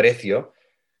 el precio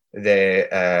de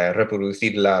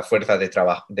reproducir la fuerza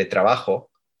de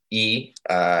trabajo y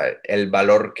el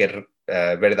valor que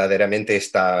verdaderamente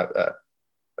está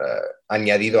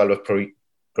añadido a los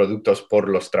productos por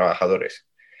los trabajadores.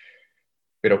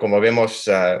 Pero como vemos,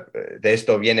 de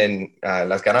esto vienen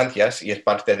las ganancias y es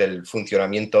parte del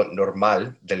funcionamiento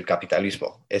normal del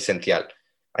capitalismo, esencial.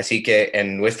 Así que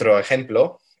en nuestro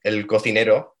ejemplo, el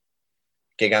cocinero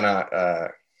que gana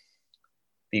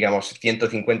digamos,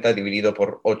 150 dividido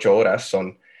por 8 horas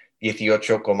son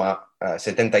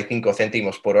 18,75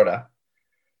 céntimos por hora.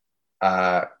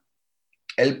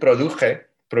 Él produce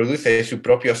su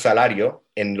propio salario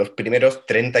en los primeros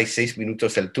 36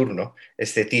 minutos del turno,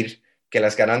 es decir, que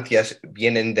las ganancias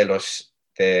vienen de las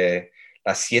 7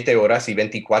 horas y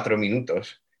 24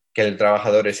 minutos que el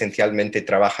trabajador esencialmente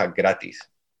trabaja gratis.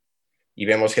 Y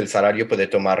vemos que el salario puede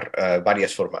tomar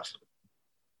varias formas.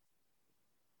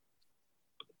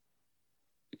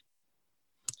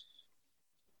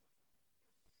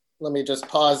 Let me just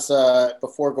pause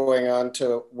before going on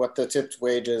to what the tipped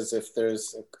wage is, if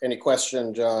there's any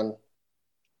question, John.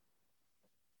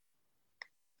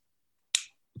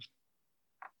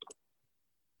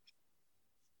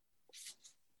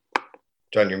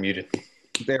 John, you're muted.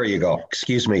 There you go.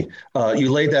 Excuse me.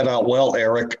 You laid that out well,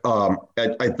 Eric.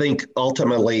 I think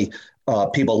ultimately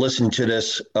people listen to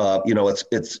this.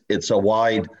 It's a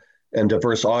wide and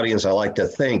diverse audience. I like to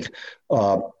think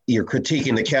you're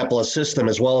critiquing the capitalist system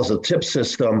as well as the tip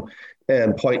system,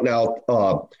 and pointing out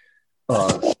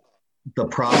the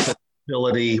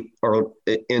profitability or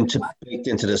baked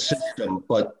into the system.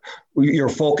 But your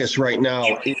focus right now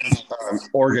is on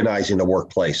organizing the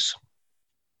workplace.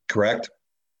 Correct?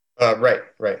 Right.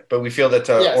 But we feel that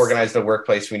to Yes. organize the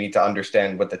workplace, we need to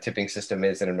understand what the tipping system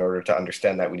is, and in order to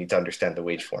understand that, we need to understand the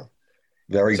wage form.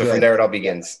 Very So good. from there, it all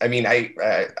begins. I mean, I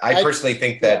personally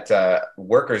think that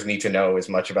workers need to know as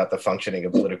much about the functioning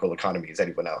of political economy as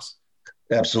anyone else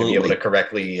to Absolutely. be able to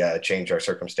correctly change our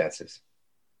circumstances.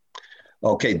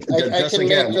 Okay. I just can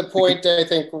again, make the point, I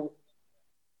think. Go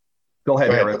ahead,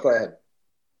 Go ahead. Eric. Go ahead.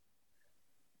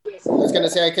 I was going to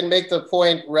say I can make the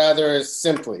point rather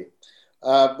simply,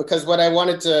 because what I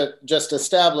wanted to just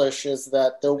establish is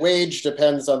that the wage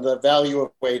depends on the value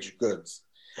of wage goods.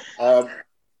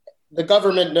 The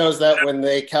government knows that when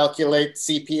they calculate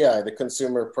CPI, the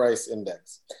Consumer Price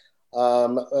Index.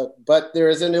 But there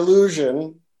is an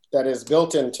illusion that is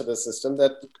built into the system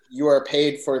that you are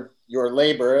paid for your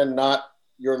labor and not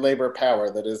your labor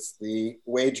power. That is the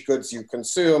wage goods you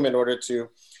consume in order to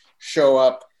show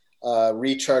up,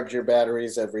 recharge your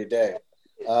batteries every day.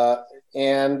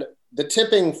 And the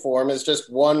tipping form is just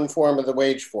one form of the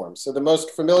wage form. So the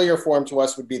most familiar form to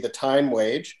us would be the time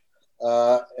wage.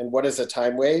 And what is a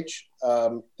time wage?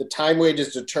 The time wage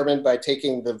is determined by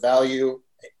taking the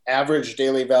average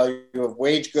daily value of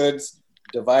wage goods,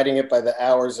 dividing it by the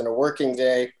hours in a working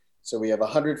day. So we have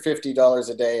 $150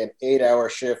 a day, an 8-hour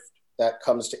shift. That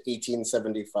comes to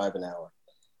 $18.75 an hour.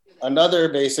 Another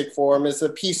basic form is the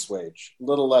piece wage, a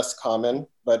little less common,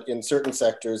 but in certain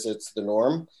sectors it's the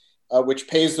norm, which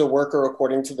pays the worker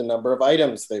according to the number of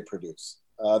items they produce.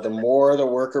 The more the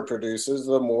worker produces,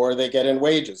 the more they get in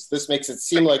wages. This makes it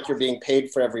seem like you're being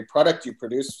paid for every product you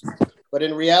produce, but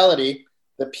in reality,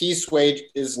 the piece wage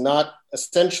is not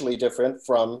essentially different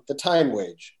from the time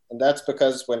wage. And that's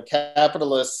because when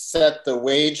capitalists set the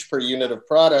wage per unit of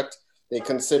product, they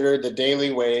consider the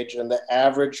daily wage and the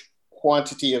average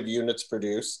quantity of units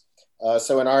produced.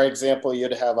 So in our example,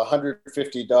 you'd have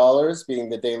 $150 being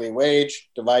the daily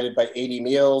wage divided by 80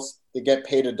 meals. You get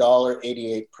paid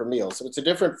 $1.88 per meal. So it's a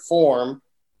different form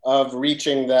of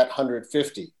reaching that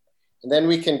 150. And then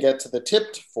we can get to the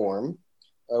tipped form,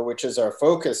 which is our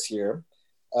focus here.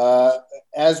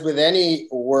 As with any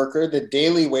worker, the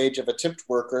daily wage of a tipped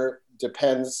worker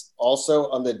depends also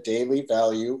on the daily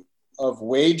value of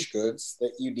wage goods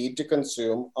that you need to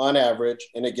consume on average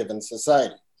in a given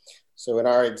society. So in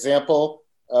our example,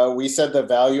 we said the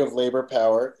value of labor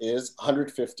power is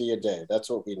 $150 a day. That's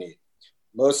what we need.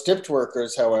 Most tipped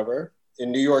workers, however,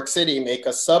 in New York City make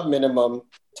a sub-minimum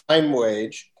time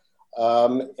wage.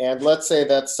 And let's say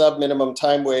that sub-minimum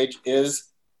time wage is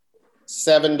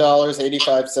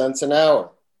 $7.85 an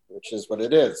hour, which is what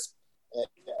it is.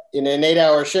 In an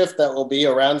 8-hour shift, that will be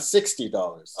around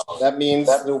 $60. That means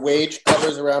the wage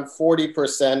covers around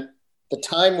 40%. The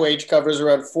time wage covers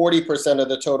around 40% of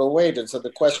the total wage. And so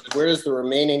the question, where does the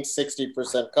remaining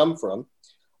 60% come from?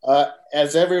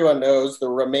 As everyone knows, the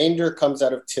remainder comes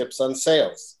out of tips on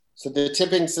sales. So the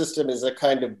tipping system is a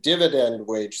kind of dividend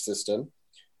wage system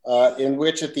in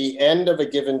which at the end of a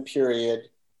given period,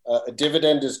 a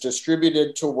dividend is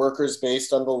distributed to workers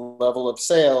based on the level of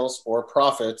sales or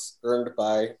profits earned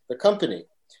by the company.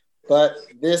 But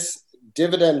this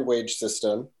dividend wage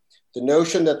system, the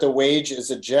notion that the wage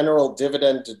is a general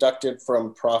dividend deducted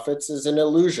from profits is an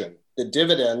illusion. The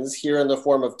dividends here in the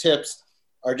form of tips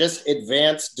are just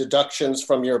advanced deductions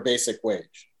from your basic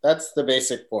wage. That's the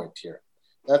basic point here.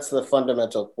 That's the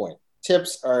fundamental point.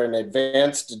 Tips are an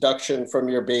advanced deduction from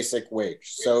your basic wage.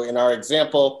 So in our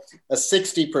example, a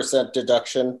 60%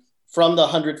 deduction from the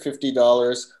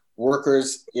 $150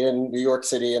 workers in New York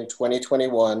City in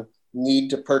 2021 need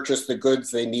to purchase the goods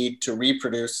they need to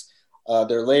reproduce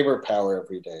their labor power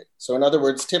every day. So in other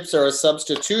words, tips are a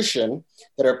substitution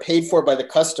that are paid for by the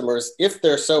customers if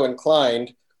they're so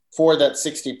inclined for that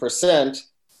 60%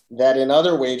 that in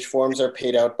other wage forms are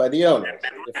paid out by the owner.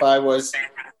 If I was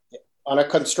on a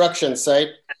construction site,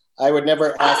 I would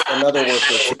never ask another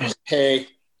worker to pay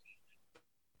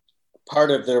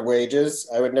part of their wages.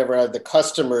 I would never have the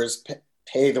customers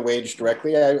pay the wage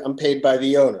directly. I'm paid by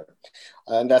the owner.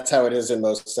 And that's how it is in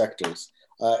most sectors.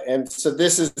 And so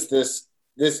this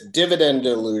dividend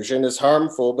illusion is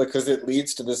harmful because it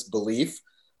leads to this belief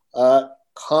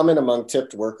common among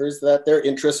tipped workers that their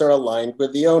interests are aligned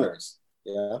with the owners.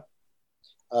 Yeah.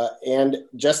 And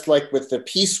just like with the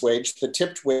piece wage, the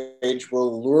tipped wage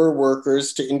will lure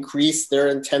workers to increase their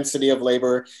intensity of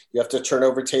labor. You have to turn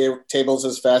over tables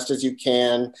as fast as you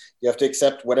can. You have to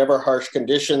accept whatever harsh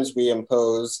conditions we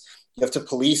impose. You have to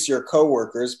police your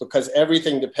coworkers because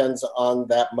everything depends on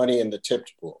that money in the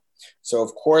tipped pool. So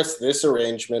of course, this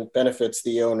arrangement benefits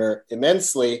the owner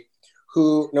immensely,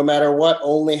 who no matter what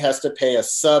only has to pay a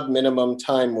sub-minimum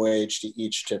time wage to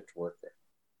each tipped worker.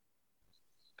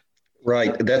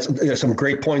 Right. There's some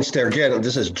great points there. Again,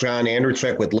 this is John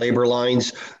Andrzejczyk with Labor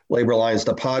Lines,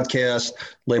 the podcast,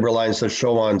 Labor Lines, the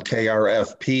show on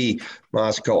KRFP,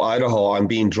 Moscow, Idaho. I'm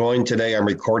being joined today. I'm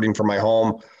recording from my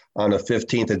home on the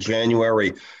 15th of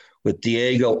January with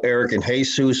Diego, Eric, and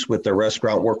Jesus with the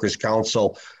Restaurant Workers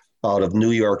Council out of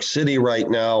New York City right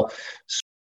now.